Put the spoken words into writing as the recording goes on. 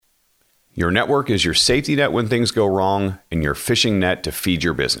Your network is your safety net when things go wrong and your fishing net to feed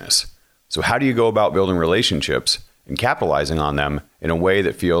your business. So how do you go about building relationships and capitalizing on them in a way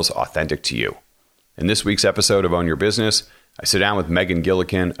that feels authentic to you? In this week's episode of Own Your Business, I sit down with Megan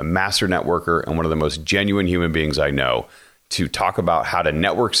Gillikin, a master networker and one of the most genuine human beings I know, to talk about how to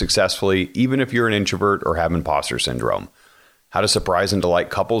network successfully, even if you're an introvert or have imposter syndrome, how to surprise and delight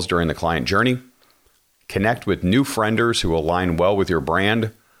couples during the client journey, connect with new frienders who align well with your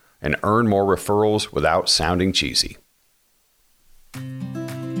brand, and earn more referrals without sounding cheesy.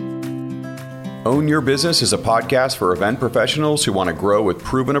 Own Your Business is a podcast for event professionals who want to grow with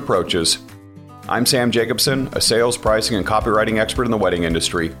proven approaches. I'm Sam Jacobson, a sales, pricing, and copywriting expert in the wedding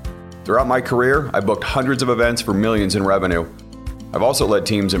industry. Throughout my career, I booked hundreds of events for millions in revenue. I've also led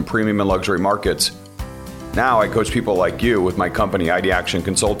teams in premium and luxury markets. Now I coach people like you with my company, ID Action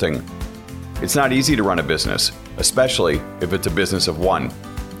Consulting. It's not easy to run a business, especially if it's a business of one,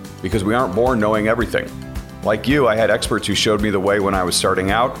 because we aren't born knowing everything. Like you, I had experts who showed me the way when I was starting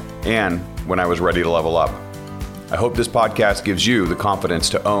out and when I was ready to level up. I hope this podcast gives you the confidence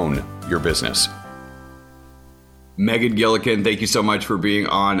to own your business. Megan Gillikin, thank you so much for being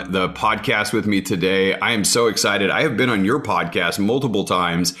on the podcast with me today. I am so excited. I have been on your podcast multiple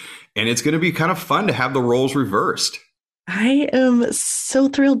times, and it's going to be kind of fun to have the roles reversed. I am so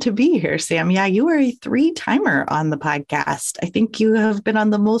thrilled to be here, Sam. Yeah, you are a 3-timer on the podcast. I think you have been on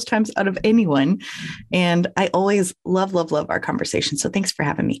the most times out of anyone. And I always love our conversation. So thanks for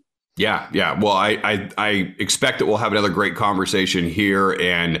having me. Yeah. Well, I expect that we'll have another great conversation here.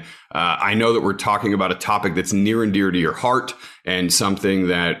 And I know that we're talking about a topic that's near and dear to your heart and something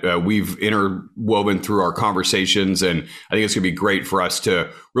that we've interwoven through our conversations. And I think it's going to be great for us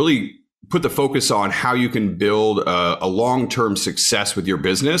to really put the focus on how you can build a long-term success with your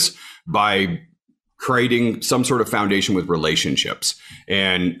business by creating some sort of foundation with relationships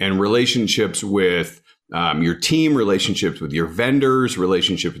and relationships with your team, relationships with your vendors,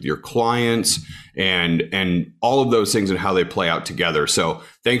 relationships with your clients, and all of those things and how they play out together. So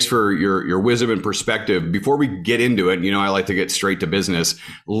thanks for your wisdom and perspective. Before we get into it, I like to get straight to business.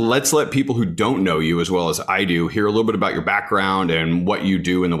 Let's let people who don't know you as well as I do hear a little bit about your background and what you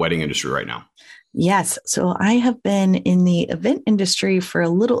do in the wedding industry right now. Yes. So I have been in the event industry for a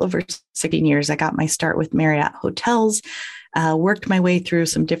little over 16 years. I got my start with Marriott Hotels. Worked my way through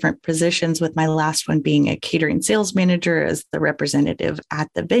some different positions, with my last one being a catering sales manager as the representative at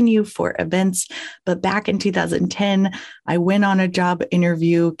the venue for events. But back in 2010, I went on a job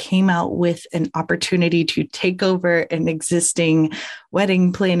interview, came out with an opportunity to take over an existing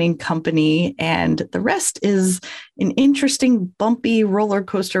wedding planning company. And the rest is an interesting, bumpy roller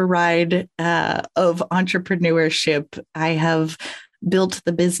coaster ride of entrepreneurship. I have built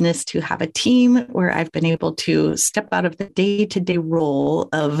the business to have a team where I've been able to step out of the day-to-day role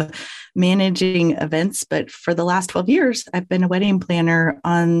of managing events. But for the last 12 years, I've been a wedding planner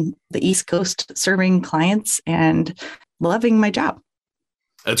on the East Coast, serving clients and loving my job.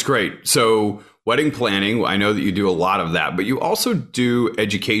 That's great. So wedding planning, I know that you do a lot of that, but you also do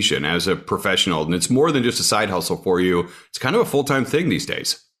education as a professional, and it's more than just a side hustle for you. It's kind of a full-time thing these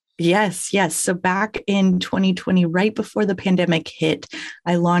days. Yes. So back in 2020, right before the pandemic hit,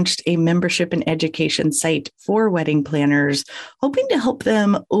 I launched a membership and education site for wedding planners, hoping to help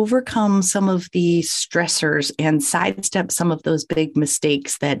them overcome some of the stressors and sidestep some of those big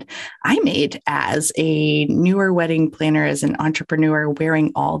mistakes that I made as a newer wedding planner, as an entrepreneur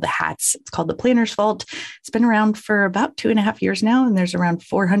wearing all the hats. It's called The Planner's Vault. It's been around for about 2.5 years now, and there's around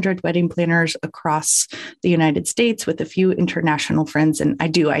 400 wedding planners across the United States with a few international friends. And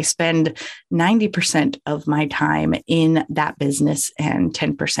I spend 90% of my time in that business and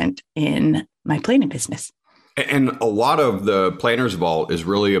 10% in my planning business. And a lot of the Planner's Vault is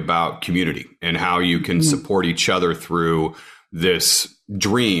really about community and how you can support each other through this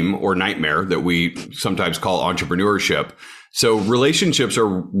dream or nightmare that we sometimes call entrepreneurship. So relationships are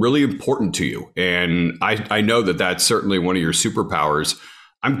really important to you. And I know that that's certainly one of your superpowers.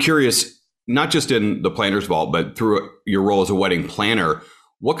 I'm curious, not just in the Planner's Vault, but through your role as a wedding planner,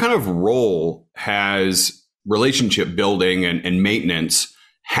 what kind of role has relationship building and maintenance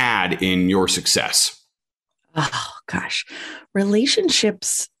had in your success? Oh, gosh.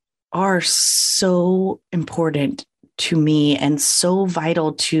 Relationships are so important to me and so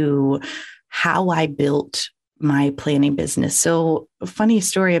vital to how I built my planning business. So a funny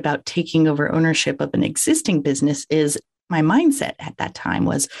story about taking over ownership of an existing business is my mindset at that time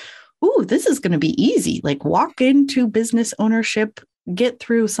was, ooh, this is going to be easy. Like walk into business ownership, get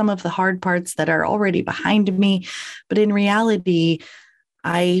through some of the hard parts that are already behind me. But in reality,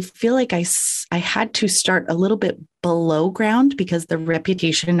 I feel like I had to start a little bit below ground because the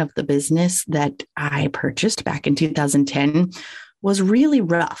reputation of the business that I purchased back in 2010 was really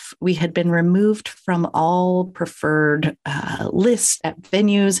rough. We had been removed from all preferred lists at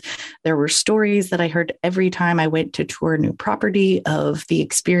venues. There were stories that I heard every time I went to tour a new property of the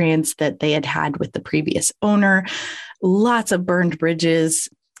experience that they had had with the previous owner, lots of burned bridges.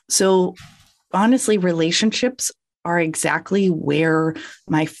 So honestly, relationships are exactly where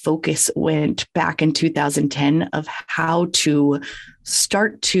my focus went back in 2010 of how to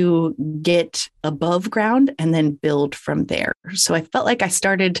start to get above ground and then build from there. So I felt like I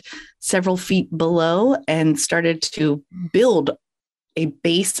started several feet below and started to build a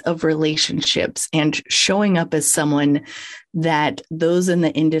base of relationships and showing up as someone that those in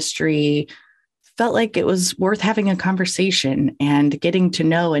the industry felt like it was worth having a conversation and getting to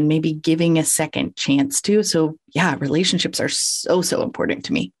know and maybe giving a second chance to. So yeah, relationships are so important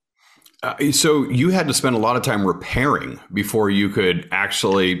to me. So you had to spend a lot of time repairing before you could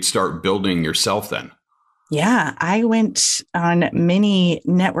actually start building yourself then. Yeah, I went on many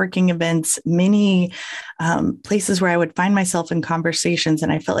networking events, many places where I would find myself in conversations,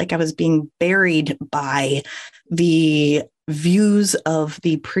 and I felt like I was being buried by the views of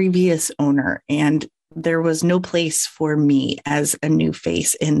the previous owner. And there was no place for me as a new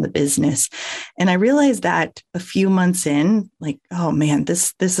face in the business. And I realized that a few months in, like, oh man,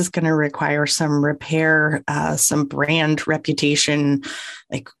 this is going to require some repair, some brand reputation,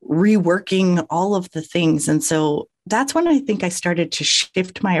 like reworking all of the things. And so that's when I think I started to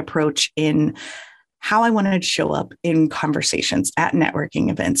shift my approach in how I wanted to show up in conversations at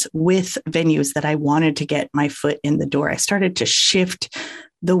networking events with venues that I wanted to get my foot in the door. I started to shift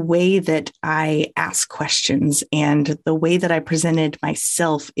the way that I ask questions and the way that I presented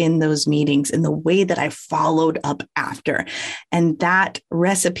myself in those meetings and the way that I followed up after. And that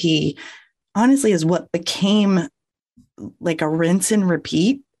recipe, honestly, is what became like a rinse and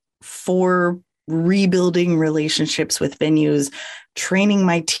repeat for rebuilding relationships with venues, training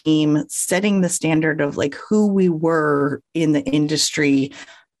my team, setting the standard of like who we were in the industry,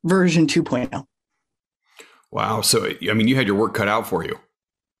 version 2.0. Wow. So, I mean, you had your work cut out for you.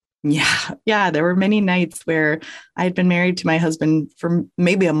 Yeah. There were many nights where I had been married to my husband for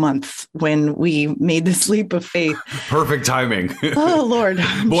maybe a month when we made this leap of faith. Perfect timing. Oh, Lord.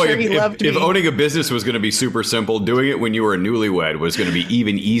 Boy, sure he loved me. If owning a business was going to be super simple, doing it when you were a newlywed was going to be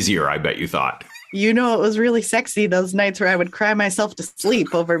even easier, I bet you thought. You know, it was really sexy those nights where I would cry myself to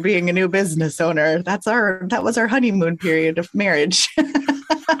sleep over being a new business owner. That was our honeymoon period of marriage.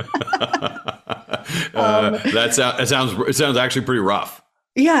 It sounds actually pretty rough.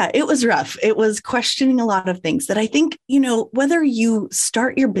 Yeah, it was rough. It was questioning a lot of things that I think, whether you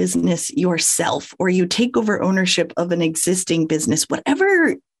start your business yourself or you take over ownership of an existing business,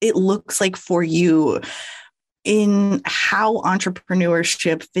 whatever it looks like for you in how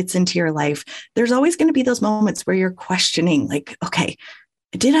entrepreneurship fits into your life, there's always going to be those moments where you're questioning, like, okay,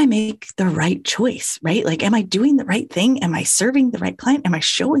 did I make the right choice, right? Like, am I doing the right thing? Am I serving the right client? Am I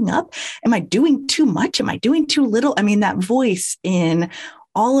showing up? Am I doing too much? Am I doing too little? I mean, that voice in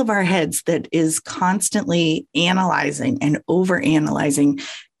all of our heads that is constantly analyzing and overanalyzing,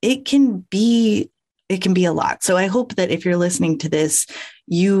 it can be a lot. So I hope that if you're listening to this,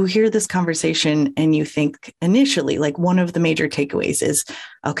 you hear this conversation and you think initially, like one of the major takeaways is,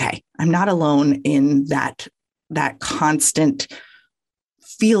 okay, I'm not alone in that constant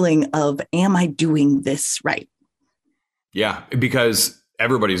feeling of, am I doing this right? Yeah, because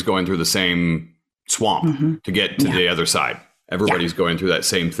everybody's going through the same swamp to get to the other side. Everybody's going through that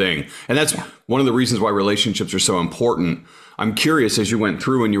same thing. And that's one of the reasons why relationships are so important. I'm curious, as you went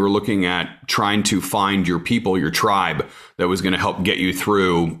through and you were looking at trying to find your people, your tribe that was going to help get you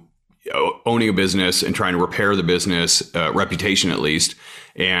through owning a business and trying to repair the business reputation, at least,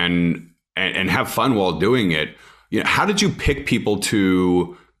 and have fun while doing it. How did you pick people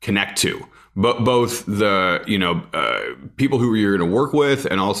to connect to? Both the people who you're going to work with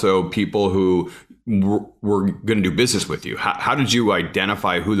and also people who were going to do business with you. How did you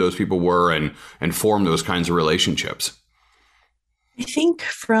identify who those people were and form those kinds of relationships? I think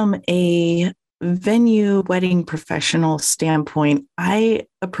from a venue wedding professional standpoint, I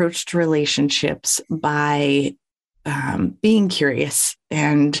approached relationships by being curious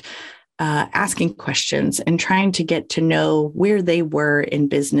and asking questions and trying to get to know where they were in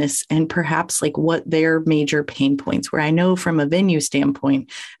business and perhaps like what their major pain points were. I know from a venue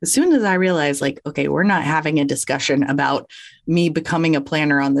standpoint, as soon as I realized like, okay, we're not having a discussion about me becoming a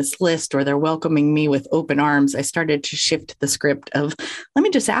planner on this list, or they're welcoming me with open arms, I started to shift the script of, let me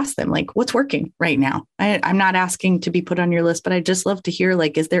just ask them, like, what's working right now? I'm not asking to be put on your list, but I just love to hear,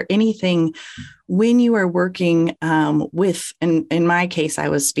 like, is there anything when you are working with, and in my case, I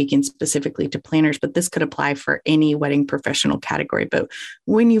was speaking specifically to planners, but this could apply for any wedding professional category. But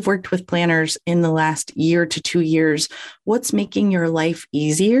when you've worked with planners in the last year to 2 years, what's making your life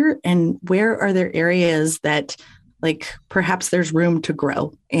easier? And where are there areas that, like, perhaps there's room to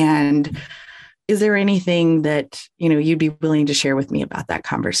grow? And is there anything that, you'd be willing to share with me about that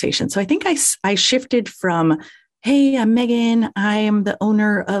conversation? So I think I shifted from, hey, I'm Megan. I am the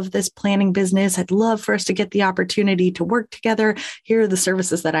owner of this planning business. I'd love for us to get the opportunity to work together. Here are the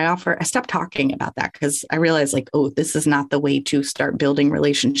services that I offer. I stopped talking about that because I realized, like, oh, this is not the way to start building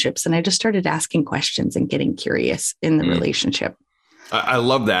relationships. And I just started asking questions and getting curious in the relationship. I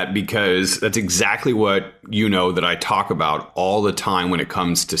love that, because that's exactly what that I talk about all the time when it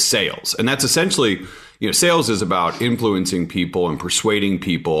comes to sales. And that's essentially, sales is about influencing people and persuading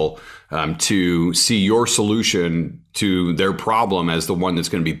people to see your solution to their problem as the one that's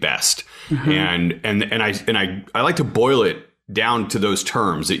going to be best. Mm-hmm. And I like to boil it down to those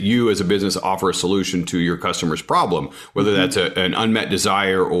terms, that you as a business offer a solution to your customer's problem, whether that's an unmet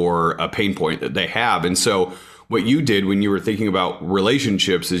desire or a pain point that they have. And so what you did when you were thinking about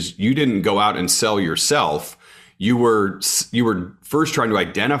relationships is you didn't go out and sell yourself. You were first trying to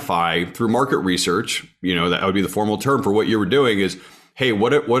identify through market research, that would be the formal term for what you were doing, is, hey,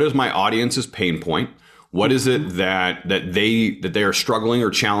 what is my audience's pain point? What is it that they are struggling or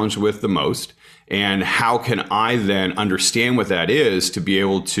challenged with the most? And how can I then understand what that is to be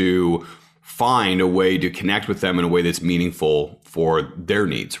able to find a way to connect with them in a way that's meaningful for their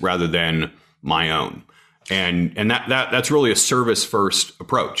needs rather than my own? And that's really a service first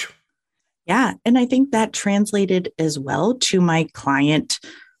approach. Yeah. And I think that translated as well to my client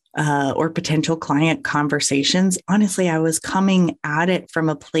or potential client conversations. Honestly, I was coming at it from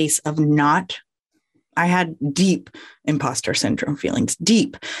a place of I had deep imposter syndrome feelings,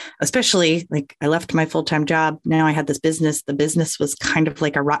 deep, especially like I left my full-time job. Now I had this business. The business was kind of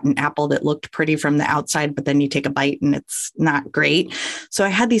like a rotten apple that looked pretty from the outside, but then you take a bite and it's not great. So I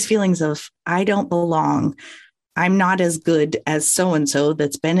had these feelings of, I don't belong. I'm not as good as so-and-so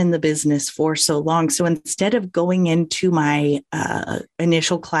that's been in the business for so long. So instead of going into my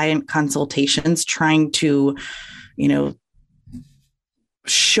initial client consultations, trying to,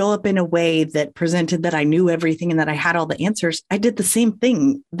 show up in a way that presented that I knew everything and that I had all the answers, I did the same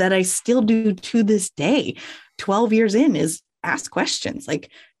thing that I still do to this day. 12 years in, is ask questions like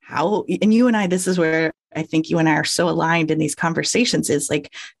how, and you and I, this is where I think you and I are so aligned in these conversations, is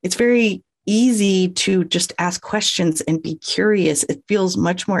like, it's very easy to just ask questions and be curious. It feels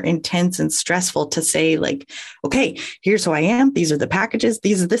much more intense and stressful to say, like, okay, here's who I am. These are the packages.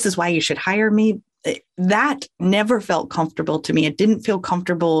 This is why you should hire me. That never felt comfortable to me. It didn't feel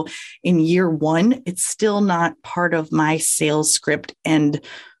comfortable in year one. It's still not part of my sales script. And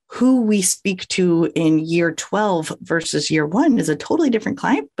who we speak to in year 12 versus year one is a totally different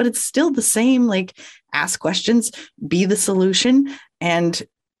client, but it's still the same, like, ask questions, be the solution, and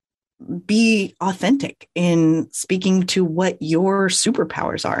be authentic in speaking to what your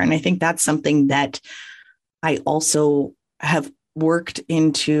superpowers are. And I think that's something that I also have worked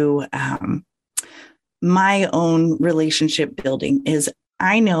into my own relationship building. Is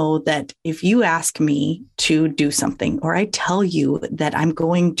I know that if you ask me to do something, or I tell you that I'm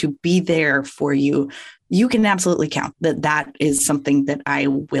going to be there for you, you can absolutely count that is something that I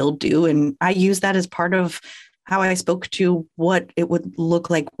will do. And I use that as part of how I spoke to what it would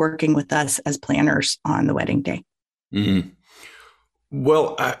look like working with us as planners on the wedding day. Mm-hmm.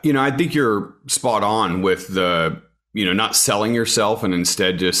 Well, I think you're spot on with the, not selling yourself and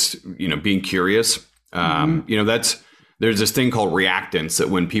instead just, being curious. There's this thing called reactance, that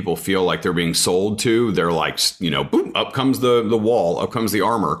when people feel like they're being sold to, they're like, boom, up comes the wall, up comes the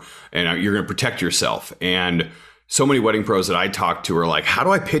armor, and you're going to protect yourself. And so many wedding pros that I talk to are like, how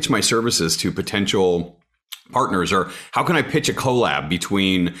do I pitch my services to potential partners, or how can I pitch a collab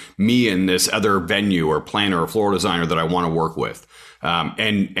between me and this other venue or planner or floral designer that I want to work with?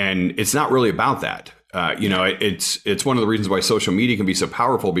 And it's not really about that. It's one of the reasons why social media can be so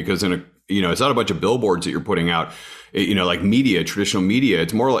powerful, because it's not a bunch of billboards that you're putting out, like media, traditional media.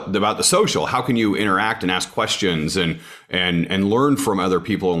 It's more about the social. How can you interact and ask questions and learn from other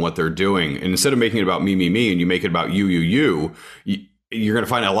people and what they're doing? And instead of making it about me, and you make it about you, you're going to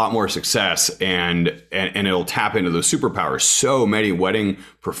find a lot more success, and it'll tap into those superpowers. So many wedding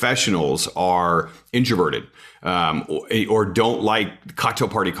professionals are introverted, or don't like cocktail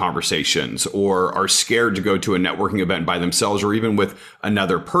party conversations, or are scared to go to a networking event by themselves or even with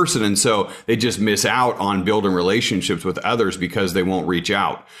another person. And so they just miss out on building relationships with others because they won't reach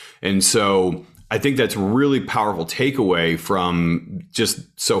out. And so I think that's a really powerful takeaway from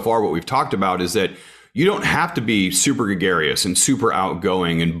just so far what we've talked about, is that you don't have to be super gregarious and super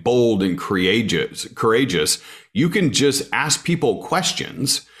outgoing and bold and courageous. You can just ask people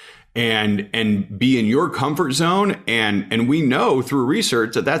questions and be in your comfort zone. And we know through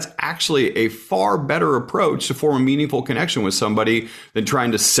research that that's actually a far better approach to form a meaningful connection with somebody than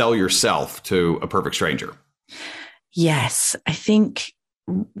trying to sell yourself to a perfect stranger. Yes, I think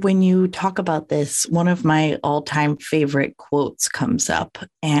when you talk about this, one of my all-time favorite quotes comes up,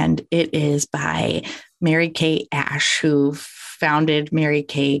 and it is by Mary Kay Ash, who founded Mary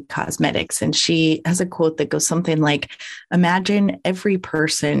Kay Cosmetics. And she has a quote that goes something like, imagine every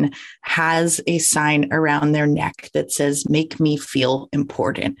person has a sign around their neck that says, make me feel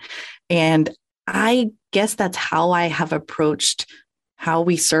important. And I guess that's how I have approached how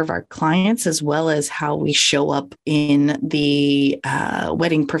we serve our clients, as well as how we show up in the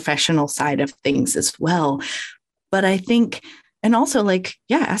wedding professional side of things as well. But I think, and also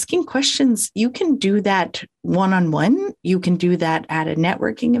asking questions, you can do that one-on-one. You can do that at a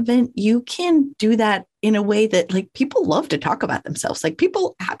networking event. You can do that in a way that people love to talk about themselves.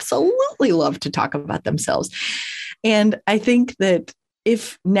 People absolutely love to talk about themselves. And I think that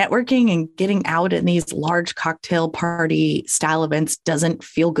if networking and getting out in these large cocktail party style events doesn't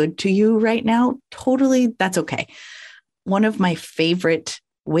feel good to you right now, totally, that's okay. One of my favorite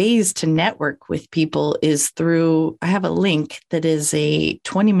ways to network with people is through, I have a link that is a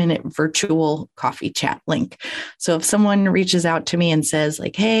 20-minute virtual coffee chat link. So if someone reaches out to me and says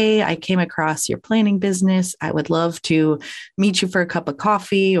hey, I came across your planning business, I would love to meet you for a cup of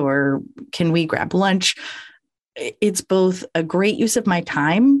coffee, or can we grab lunch? It's both a great use of my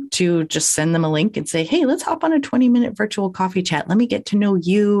time to just send them a link and say, hey, let's hop on a 20-minute virtual coffee chat. Let me get to know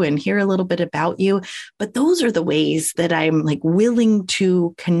you and hear a little bit about you. But those are the ways that I'm willing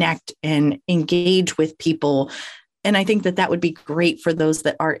to connect and engage with people. And I think that would be great for those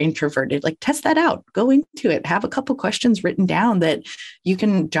that are introverted. Test that out, go into it, have a couple questions written down that you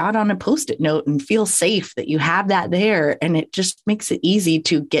can jot on a Post-it note and feel safe that you have that there. And it just makes it easy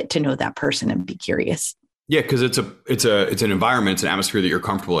to get to know that person and be curious. Yeah, because it's an environment, it's an atmosphere that you're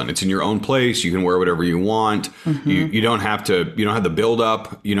comfortable in. It's in your own place. You can wear whatever you want. Mm-hmm. You don't have to the build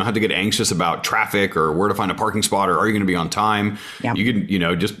up. You don't have to get anxious about traffic or where to find a parking spot, or are you going to be on time? Yep. You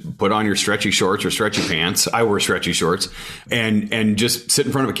can just put on your stretchy shorts or stretchy pants. I wear stretchy shorts, and just sit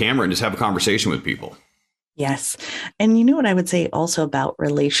in front of a camera and just have a conversation with people. Yes, and you know what I would say also about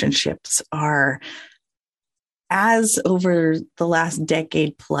relationships are, as over the last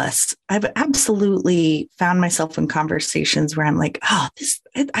decade plus, I've absolutely found myself in conversations where I'm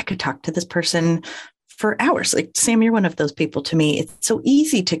I could talk to this person for hours. Sam, you're one of those people to me. It's so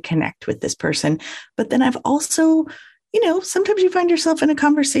easy to connect with this person. But then I've also, sometimes you find yourself in a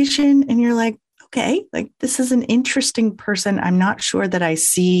conversation and you're okay, this is an interesting person. I'm not sure that I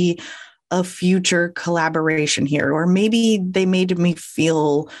see a future collaboration here, or maybe they made me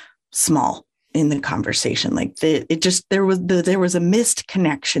feel small in the conversation. There was a missed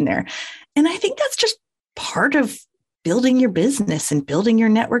connection there. And I think that's just part of building your business and building your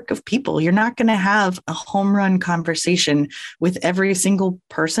network of people. You're not going to have a home run conversation with every single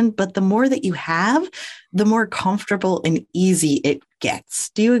person, but the more that you have, the more comfortable and easy it gets.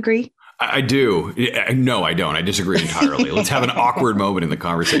 Do you agree? I do. No, I don't. I disagree entirely. Let's have an awkward moment in the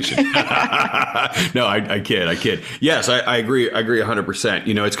conversation. No, I kid. Yes, I agree. I agree 100%.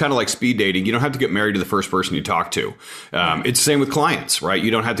 It's kind of like speed dating. You don't have to get married to the first person you talk to. It's the same with clients, right? You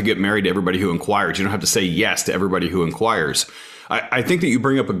don't have to get married to everybody who inquires. You don't have to say yes to everybody who inquires. I think that you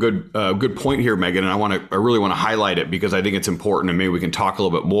bring up a good point here, Megan, and I really want to highlight it because I think it's important, and maybe we can talk a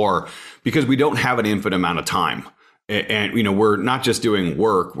little bit more, because we don't have an infinite amount of time. And, we're not just doing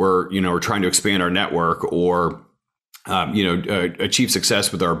work, we're trying to expand our network or, achieve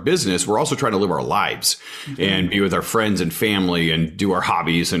success with our business. We're also trying to live our lives and be with our friends and family and do our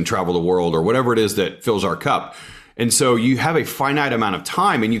hobbies and travel the world or whatever it is that fills our cup. And so you have a finite amount of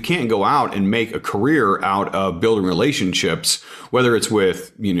time, and you can't go out and make a career out of building relationships, whether it's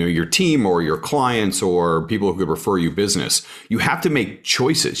with, your team or your clients or people who could refer you business. You have to make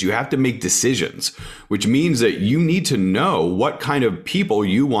choices. You have to make decisions, which means that you need to know what kind of people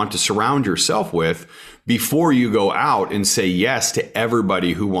you want to surround yourself with before you go out and say yes to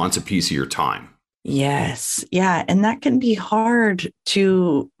everybody who wants a piece of your time. Yes. Yeah. And that can be hard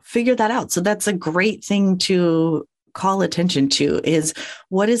to figure that out. So that's a great thing to call attention to is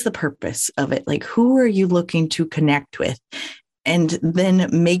what is the purpose of it? Like, who are you looking to connect with? And then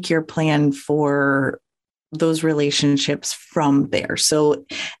make your plan for those relationships from there. So,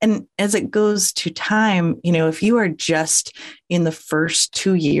 and as it goes to time, if you are just in the first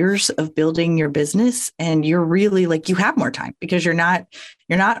 2 years of building your business and you're really like, you have more time because you're not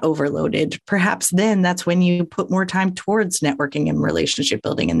overloaded. Perhaps then that's when you put more time towards networking and relationship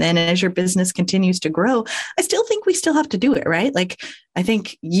building. And then as your business continues to grow, I still think we still have to do it, right? Like, I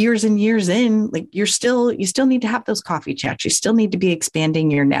think years and years in, like you still need to have those coffee chats. You still need to be expanding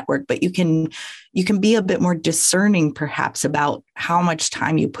your network, but you can be a bit more discerning perhaps about how much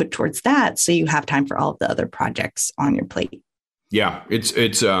time you put towards that. So you have time for all of the other projects on your plate. Yeah,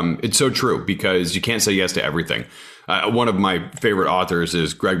 it's so true because you can't say yes to everything. One of my favorite authors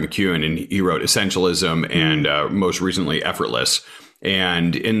is Greg McKeown, and he wrote Essentialism and most recently Effortless.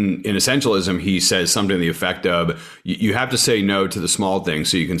 And in Essentialism, he says something to the effect of you have to say no to the small things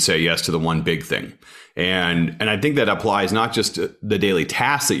so you can say yes to the one big thing. And I think that applies not just to the daily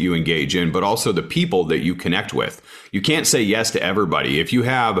tasks that you engage in, but also the people that you connect with. You can't say yes to everybody. If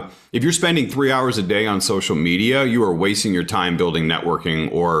you're spending 3 hours a day on social media, you are wasting your time building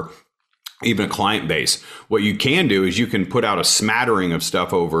networking or even a client base. What you can do is you can put out a smattering of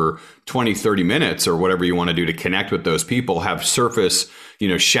stuff over 20, 30 minutes or whatever you want to do to connect with those people, have surface,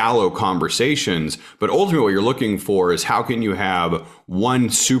 shallow conversations. But ultimately what you're looking for is how can you have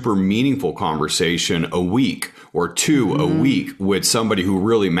one super meaningful conversation a week or two a week with somebody who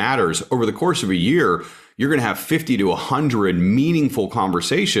really matters. Over the course of a year, you're going to have 50 to 100 meaningful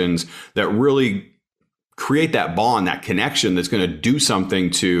conversations that really create that bond, that connection that's going to do something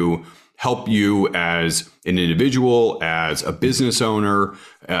to help you as an individual, as a business owner,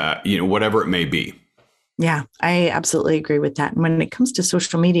 whatever it may be. Yeah, I absolutely agree with that. And when it comes to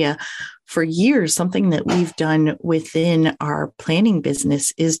social media, for years, something that we've done within our planning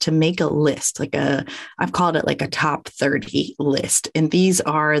business is to make a list, I've called it like a top 30 list. And these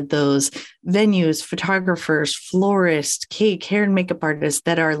are those venues, photographers, florists, cake, hair and makeup artists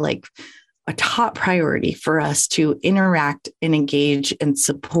that are like a top priority for us to interact and engage and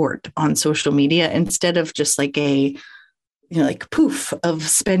support on social media instead of just like like poof of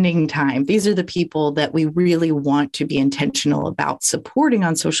spending time. These are the people that we really want to be intentional about supporting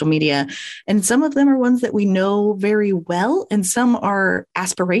on social media. And some of them are ones that we know very well, and some are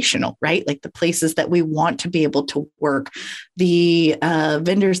aspirational, right? Like the places that we want to be able to work, the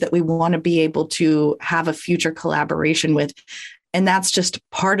vendors that we want to be able to have a future collaboration with. And that's just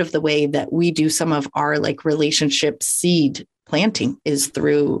part of the way that we do some of our like relationship seed planting is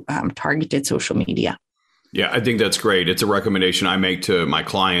through targeted social media. Yeah, I think that's great. It's a recommendation I make to my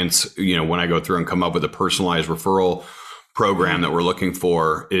clients, when I go through and come up with a personalized referral program that we're looking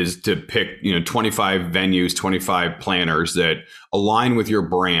for is to pick, 25 venues, 25 planners that align with your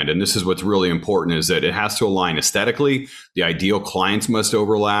brand. And this is what's really important is that it has to align aesthetically. The ideal clients must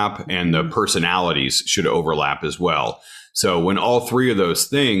overlap and the personalities should overlap as well. So when all three of those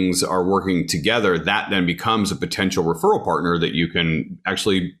things are working together, that then becomes a potential referral partner that you can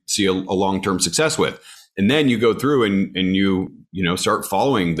actually see a long-term success with. And then you go through and you start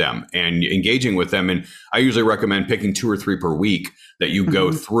following them and engaging with them. And I usually recommend picking 2 or 3 per week that you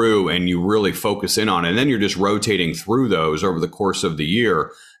go through and you really focus in on. And then you're just rotating through those over the course of the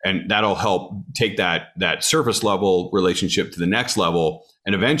year. And that'll help take that surface level relationship to the next level.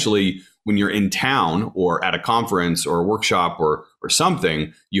 And eventually, when you're in town or at a conference or a workshop or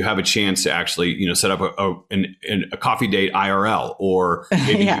something, you have a chance to actually, set up a coffee date IRL, or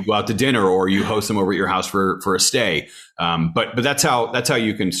maybe you go out to dinner or you host them over at your house for a stay. But that's how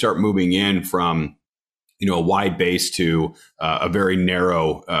you can start moving in from, a wide base to a very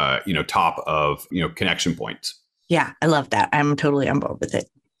narrow, top of, connection points. Yeah, I love that. I'm totally on board with it.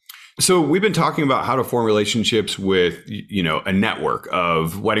 So we've been talking about how to form relationships with, a network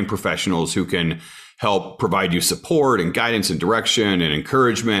of wedding professionals who can help provide you support and guidance and direction and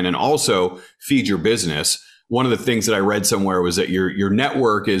encouragement and also feed your business. One of the things that I read somewhere was that your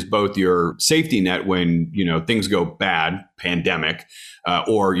network is both your safety net when, things go bad, pandemic,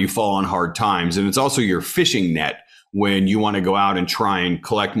 or you fall on hard times. And it's also your fishing net when you want to go out and try and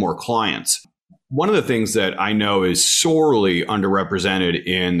collect more clients. One of the things that I know is sorely underrepresented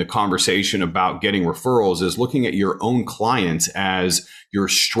in the conversation about getting referrals is looking at your own clients as your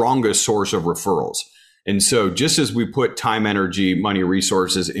strongest source of referrals. And so just as we put time, energy, money,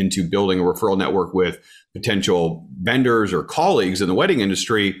 resources into building a referral network with potential vendors or colleagues in the wedding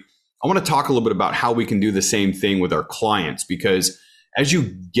industry, I want to talk a little bit about how we can do the same thing with our clients, because as you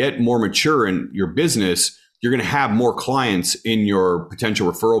get more mature in your business, you're going to have more clients in your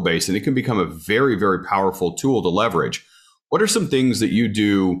potential referral base, and it can become a very, very powerful tool to leverage. What are some things that you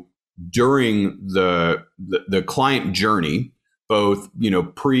do during the client journey, both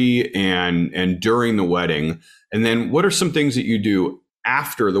pre and during the wedding? And then what are some things that you do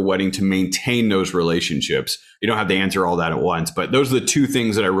after the wedding to maintain those relationships? You don't have to answer all that at once, but those are the two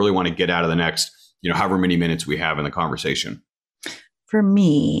things that I really want to get out of the next, however many minutes we have in the conversation. For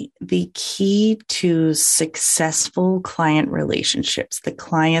me, the key to successful client relationships, the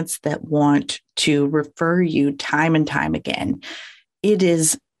clients that want to refer you time and time again, it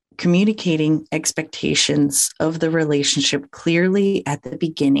is communicating expectations of the relationship clearly at the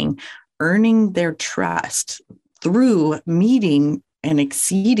beginning, earning their trust through meeting and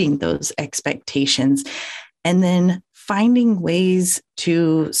exceeding those expectations, and then finding ways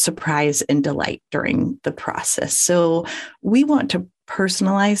to surprise and delight during the process. So we want to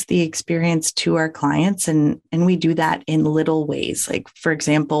personalize the experience to our clients, and we do that in little ways. Like, for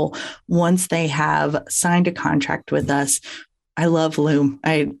example, once they have signed a contract with us, I love Loom.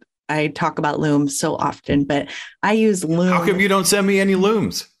 I talk about Loom so often, but I use Loom. How come you don't send me any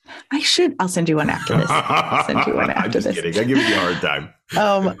Looms? I should. I'll send you one after this. I'm just kidding. I give you a hard time.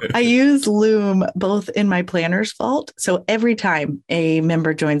 I use Loom both in my Planner's Vault. So every time a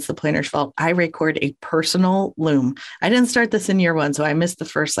member joins the Planner's Vault, I record a personal Loom. I didn't start this in year one, so I missed the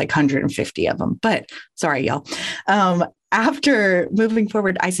first 150 of them. But sorry, y'all. After moving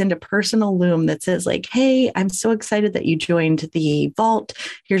forward, I send a personal Loom that says hey, I'm so excited that you joined the vault.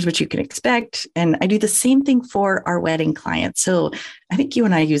 Here's what you can expect. And I do the same thing for our wedding clients. So I think you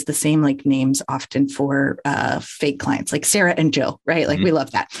and I use the same names often for fake clients, like Sarah and Joe, right? We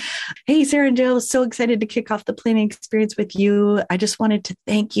love that. Hey, Sarah and Joe, so excited to kick off the planning experience with you. I just wanted to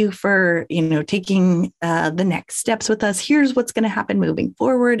thank you for, taking the next steps with us. Here's what's going to happen moving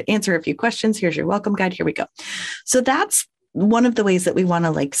forward. Answer a few questions. Here's your welcome guide. Here we go. So that's one of the ways that we want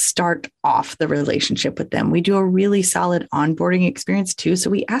to start off the relationship with them. We do a really solid onboarding experience too. So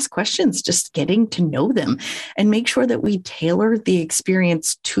we ask questions, just getting to know them and make sure that we tailor the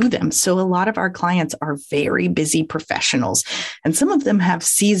experience to them. So a lot of our clients are very busy professionals, and some of them have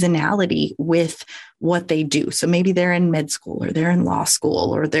seasonality with what they do. So maybe they're in med school, or they're in law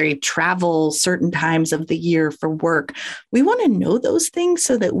school, or they travel certain times of the year for work. We want to know those things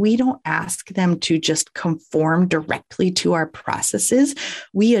so that we don't ask them to just conform directly to our processes.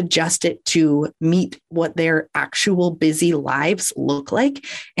 We adjust it to meet what their actual busy lives look like.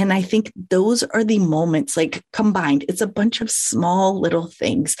 And I think those are the moments, combined, it's a bunch of small little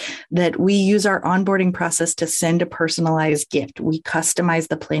things that we use our onboarding process to send a personalized gift. We customize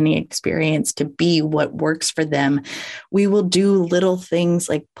the planning experience to be what works for them. We will do little things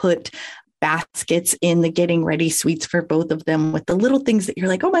like put baskets in the getting ready suites for both of them with the little things that you're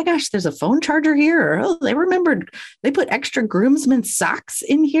like, oh my gosh, there's a phone charger here. Or, oh, they put extra groomsmen socks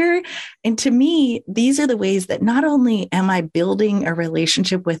in here. And to me, these are the ways that not only am I building a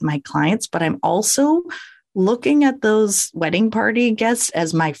relationship with my clients, but I'm also looking at those wedding party guests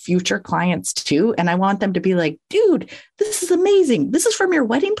as my future clients too. And I want them to be like, dude, this is amazing. This is from your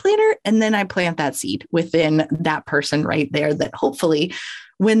wedding planner. And then I plant that seed within that person right there that hopefully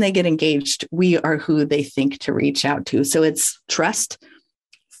when they get engaged, we are who they think to reach out to. So it's trust,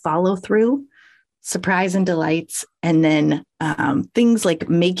 follow through, surprise and delights, and then things like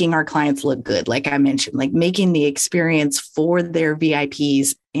making our clients look good. Like I mentioned, making the experience for their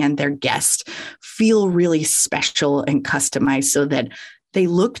VIPs and their guests feel really special and customized so that they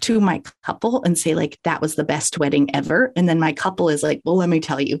look to my couple and say that was the best wedding ever. And then my couple is well, let me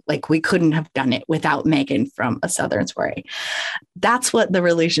tell you, we couldn't have done it without Megan from A Southern Soiree. That's what the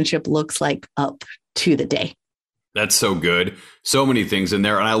relationship looks like up to the day. That's so good. So many things in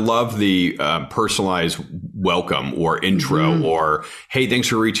there. And I love the personalized welcome or intro or, hey, thanks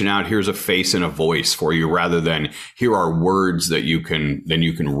for reaching out. Here's a face and a voice for you, rather than here are words that you can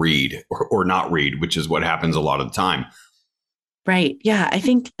read or not read, which is what happens a lot of the time. Right. Yeah. I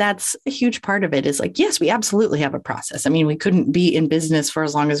think that's a huge part of it is yes, we absolutely have a process. I mean, we couldn't be in business for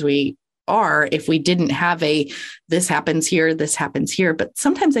as long as we are if we didn't have this happens here, this happens here. But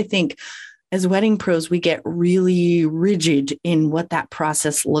sometimes I think as wedding pros, we get really rigid in what that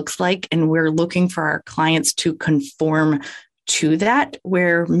process looks like. And we're looking for our clients to conform to that,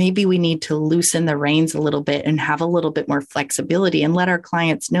 where maybe we need to loosen the reins a little bit and have a little bit more flexibility and let our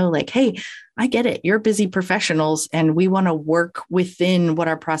clients know hey, I get it. You're busy professionals and we want to work within what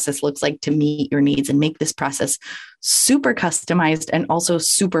our process looks like to meet your needs and make this process super customized and also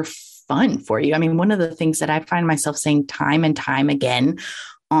super fun for you. I mean, one of the things that I find myself saying time and time again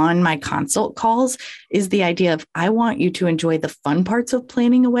on my consult calls is the idea of I want you to enjoy the fun parts of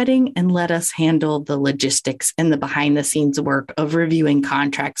planning a wedding and let us handle the logistics and the behind the scenes work of reviewing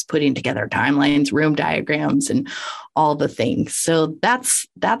contracts, putting together timelines, room diagrams, and all the things. So that's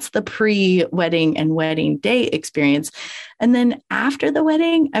the pre-wedding and wedding day experience. And then after the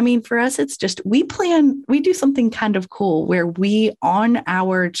wedding, I mean, for us, it's just we do something kind of cool where we on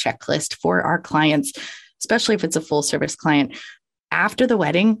our checklist for our clients, especially if it's a full service client, after the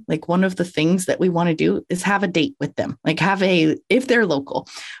wedding, like one of the things that we want to do is have a date with them, like if they're local,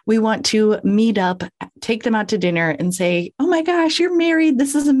 we want to meet up, take them out to dinner and say, oh my gosh, you're married.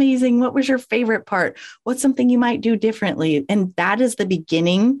 This is amazing. What was your favorite part? What's something you might do differently? And that is the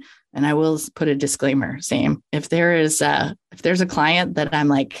beginning. And I will put a disclaimer, Sam, if there's a client that I'm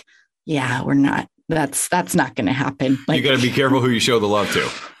like, yeah, we're not, that's not going to happen. Like, you got to be careful who you show the love to.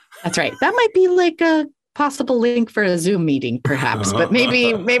 That's right. That might be like a possible link for a Zoom meeting, perhaps, but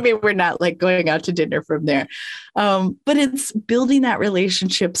maybe we're not like going out to dinner from there. But it's building that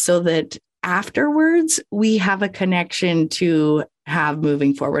relationship so that afterwards we have a connection to have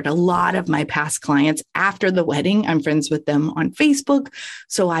moving forward. A lot of my past clients after the wedding, I'm friends with them on Facebook.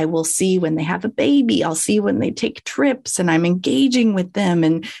 So I will see when they have a baby, I'll see when they take trips, and I'm engaging with them,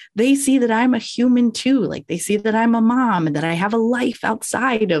 and they see that I'm a human too. Like they see that I'm a mom and that I have a life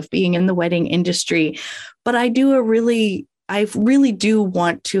outside of being in the wedding industry. But I really do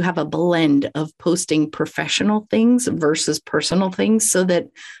want to have a blend of posting professional things versus personal things so that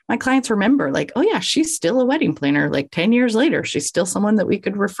my clients remember like, oh yeah, she's still a wedding planner. Like 10 years later, she's still someone that we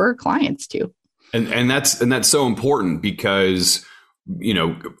could refer clients to. And that's so important because, you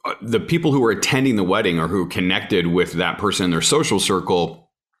know, the people who are attending the wedding or who are connected with that person in their social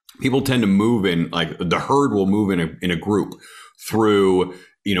circle, people tend to move in, like the herd will move in a group through,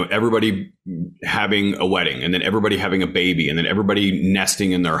 you know, everybody having a wedding and then everybody having a baby and then everybody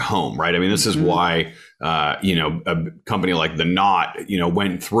nesting in their home, right? I mean, this is why, you know, a company like The Knot, you know,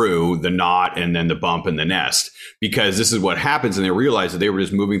 went through the knot and then the bump and the nest, because this is what happens. And they realized that they were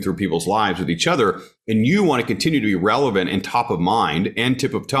just moving through people's lives with each other. And you want to continue to be relevant and top of mind and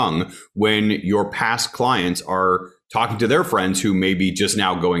tip of tongue when your past clients are talking to their friends who may be just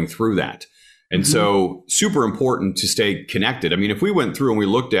now going through that. And so super important to stay connected. I mean, if we went through and we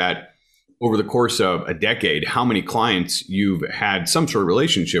looked at over the course of a decade, how many clients you've had some sort of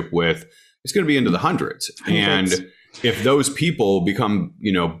relationship with, it's going to be into the hundreds. And if those people become,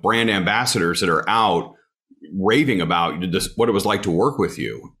 you know, brand ambassadors that are out raving about just what it was like to work with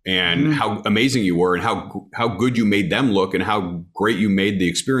you and how amazing you were and how good you made them look and how great you made the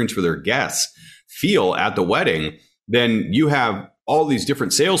experience for their guests feel at the wedding, then you have all these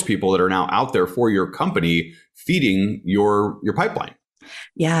different salespeople that are now out there for your company feeding your pipeline.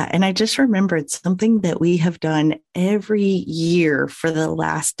 Yeah. And I just remembered something that we have done every year for the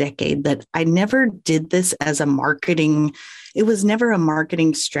last decade that I never did this as a marketing. It was never a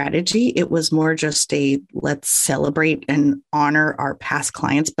marketing strategy. It was more just let's celebrate and honor our past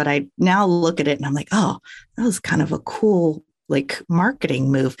clients. But I now look at it and I'm like, oh, that was kind of a cool like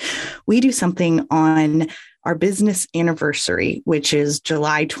marketing move. We do something on our business anniversary, which is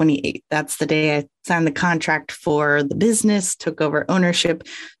July 28th. That's the day I signed the contract for the business, took over ownership.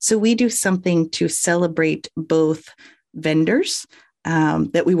 So we do something to celebrate both vendors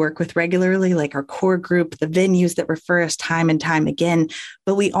that we work with regularly, like our core group, the venues that refer us time and time again.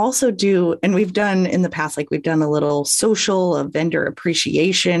 But we also do, and we've done in the past, like we've done a little social, a vendor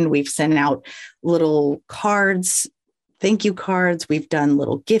appreciation. We've sent out little cards, thank you cards. We've done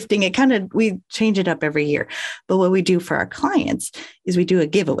little gifting. We change it up every year. But what we do for our clients is we do a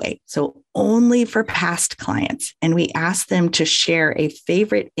giveaway. So only for past clients. And we ask them to share a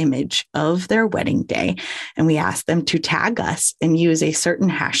favorite image of their wedding day. And we ask them to tag us and use a certain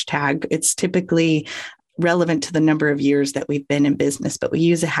hashtag. It's typically relevant to the number of years that we've been in business, but we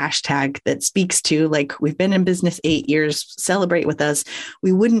use a hashtag that speaks to like, we've been in business 8 years, celebrate with us.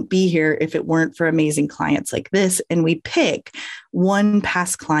 We wouldn't be here if it weren't for amazing clients like this. And we pick one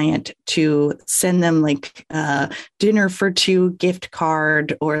past client to send them like a dinner for two gift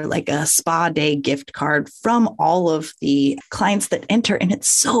card or like a spa day gift card from all of the clients that enter. And it's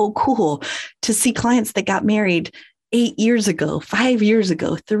so cool to see clients that got married 8 years ago, 5 years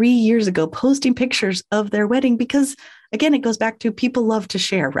ago, 3 years ago, posting pictures of their wedding, because again, it goes back to people love to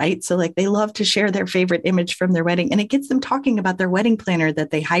share, right? So like they love to share their favorite image from their wedding, and it gets them talking about their wedding planner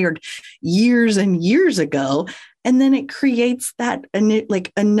that they hired years and years ago. And then it creates that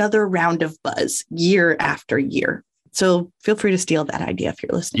like another round of buzz year after year. So feel free to steal that idea if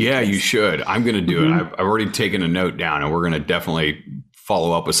you're listening. Yeah, you should. I'm going to do it. I've already taken a note down, and we're going to definitely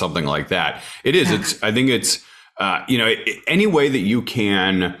follow up with something like that. It is. I think it's any way that you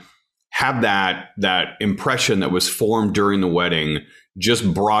can have that impression that was formed during the wedding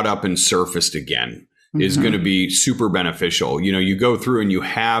just brought up and surfaced again is going to be super beneficial. You go through and you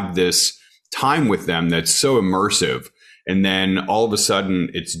have this time with them that's so immersive, and then all of a sudden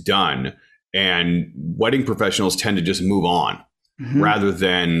it's done. And wedding professionals tend to just move on rather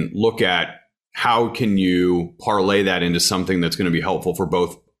than look at how can you parlay that into something that's going to be helpful for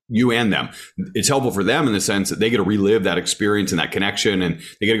both you and them. It's helpful for them in the sense that they get to relive that experience and that connection, and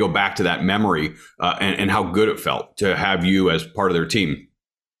they get to go back to that memory and how good it felt to have you as part of their team.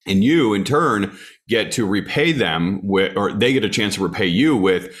 And you, in turn, get to repay them with, or they get a chance to repay you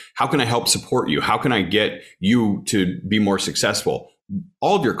with, how can I help support you? How can I get you to be more successful?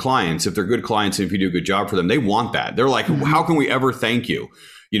 All of your clients, if they're good clients and if you do a good job for them, they want that. They're like, how can we ever thank you?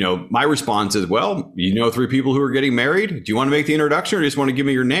 My response is, well, 3 people who are getting married. Do you want to make the introduction, or do you just want to give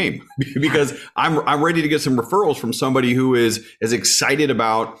me your name? Because I'm ready to get some referrals from somebody who is as excited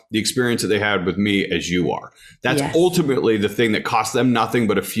about the experience that they had with me as you are. That's ultimately the thing that costs them nothing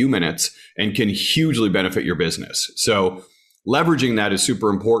but a few minutes and can hugely benefit your business. So leveraging that is super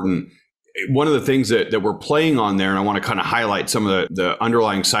important. One of the things that we're playing on there, and I want to kind of highlight some of the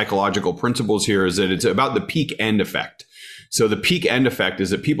underlying psychological principles here, is that it's about the peak end effect. So the peak end effect is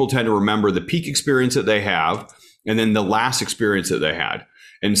that people tend to remember the peak experience that they have and then the last experience that they had.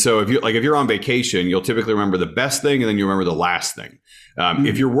 And so if you're on vacation, you'll typically remember the best thing and then you remember the last thing.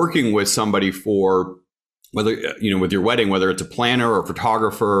 If you're working with somebody for whether, with your wedding, whether it's a planner or a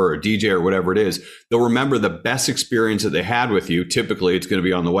photographer or a DJ or whatever it is, they'll remember the best experience that they had with you. Typically, it's going to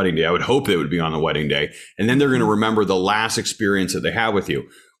be on the wedding day. I would hope it would be on the wedding day. And then they're going to remember the last experience that they had with you.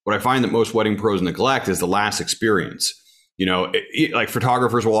 What I find that most wedding pros neglect is the last experience. Like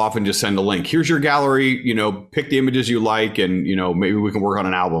photographers will often just send a link. Here's your gallery, pick the images you like, and, maybe we can work on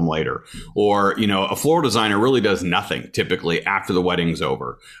an album later. Or, a floor designer really does nothing typically after the wedding's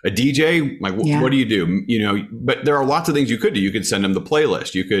over. A DJ, what do you do? But there are lots of things you could do. You could send them the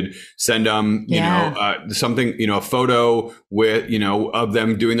playlist. You could send them, something, a photo with, of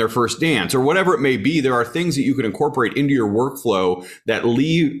them doing their first dance or whatever it may be. There are things that you can incorporate into your workflow that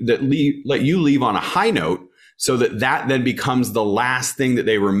let you leave on a high note, so that then becomes the last thing that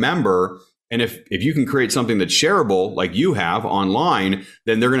they remember. And if you can create something that's shareable, like you have online,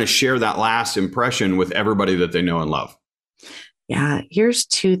 then they're going to share that last impression with everybody that they know and love. Yeah. Here's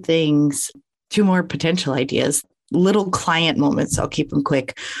 2 more potential ideas, little client moments. I'll keep them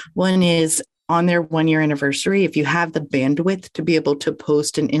quick. One is on their 1-year anniversary, if you have the bandwidth to be able to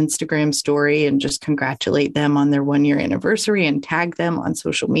post an Instagram story and just congratulate them on their 1-year anniversary and tag them on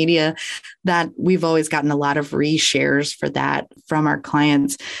social media, that we've always gotten a lot of reshares for that from our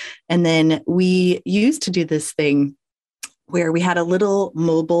clients. And then we used to do this thing where we had a little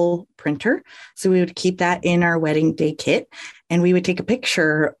mobile printer. So we would keep that in our wedding day kit, and we would take a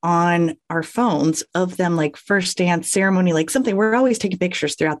picture on our phones of them, like first dance ceremony, like something. We're always taking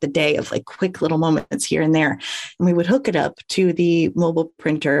pictures throughout the day of like quick little moments here and there. And we would hook it up to the mobile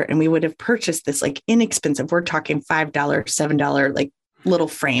printer, and we would have purchased this like inexpensive, we're talking $5, $7, like little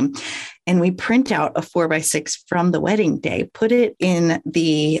frame. And we print out a 4x6 from the wedding day, put it in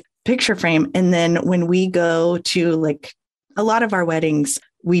the picture frame. And then when we go to like a lot of our weddings,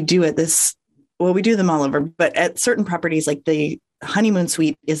 we do we do them all over, but at certain properties, like the honeymoon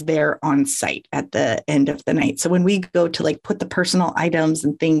suite is there on site at the end of the night. So when we go to like put the personal items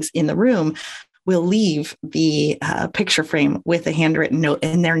and things in the room, we'll leave the picture frame with a handwritten note,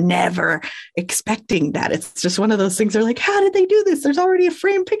 and they're never expecting that. It's just one of those things. They're like, how did they do this? There's already a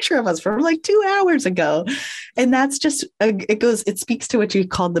framed picture of us from like 2 hours ago. And that's just, it speaks to what you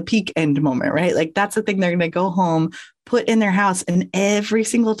called the peak end moment, right? Like that's the thing they're going to go home, put in their house. And every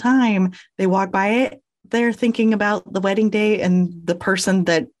single time they walk by it, they're thinking about the wedding day and the person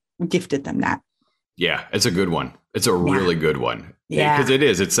that gifted them that. Yeah, it's a good one. It's a really good one. Yeah.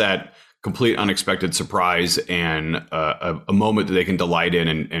 Because it's that complete unexpected surprise and a moment that they can delight in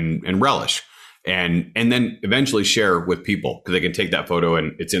and relish, and then eventually share with people, because they can take that photo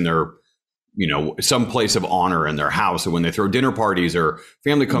and it's in their, some place of honor in their house. And when they throw dinner parties or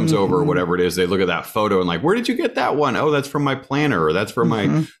family comes over or whatever it is, they look at that photo and like, where did you get that one? Oh, that's from my planner, or that's from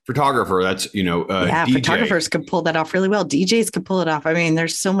my photographer. That's, DJ. Photographers could pull that off really well. DJs could pull it off. I mean,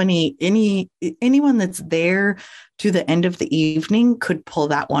 there's so many, anyone that's there to the end of the evening could pull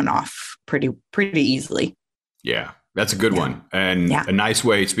that one off pretty easily. Yeah, that's a good one. And a nice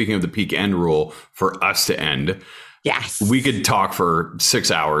way, speaking of the peak end rule, for us to end. Yes. We could talk for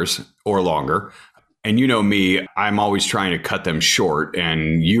 6 hours or longer. And you know me, I'm always trying to cut them short.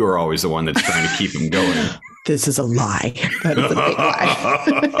 And you are always the one that's trying to keep them going. This is a lie. That is a big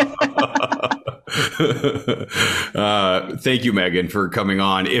lie. Thank you, Megan, for coming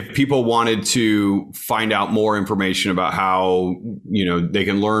on. If people wanted to find out more information about how, they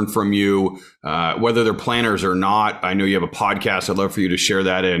can learn from you, whether they're planners or not, I know you have a podcast. I'd love for you to share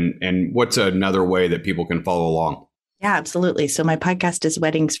that. And what's another way that people can follow along? Yeah, absolutely. So my podcast is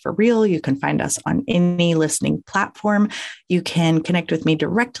Weddings for Real. You can find us on any listening platform. You can connect with me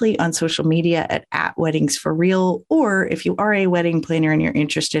directly on social media at Weddings for Real. Or if you are a wedding planner and you're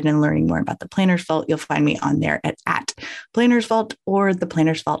interested in learning more about the Planner's Vault, you'll find me on there at Planner's Vault or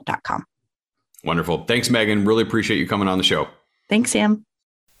theplannersvault.com. Wonderful. Thanks, Megan. Really appreciate you coming on the show. Thanks, Sam.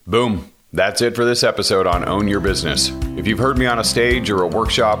 Boom. That's it for this episode on Own Your Business. If you've heard me on a stage or a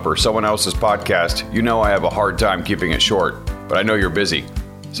workshop or someone else's podcast, you know I have a hard time keeping it short, but I know you're busy.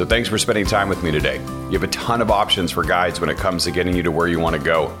 So thanks for spending time with me today. You have a ton of options for guides when it comes to getting you to where you want to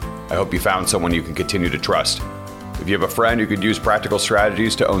go. I hope you found someone you can continue to trust. If you have a friend who could use practical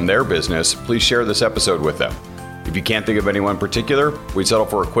strategies to own their business, please share this episode with them. If you can't think of anyone in particular, we'd settle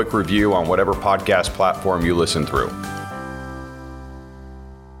for a quick review on whatever podcast platform you listen through.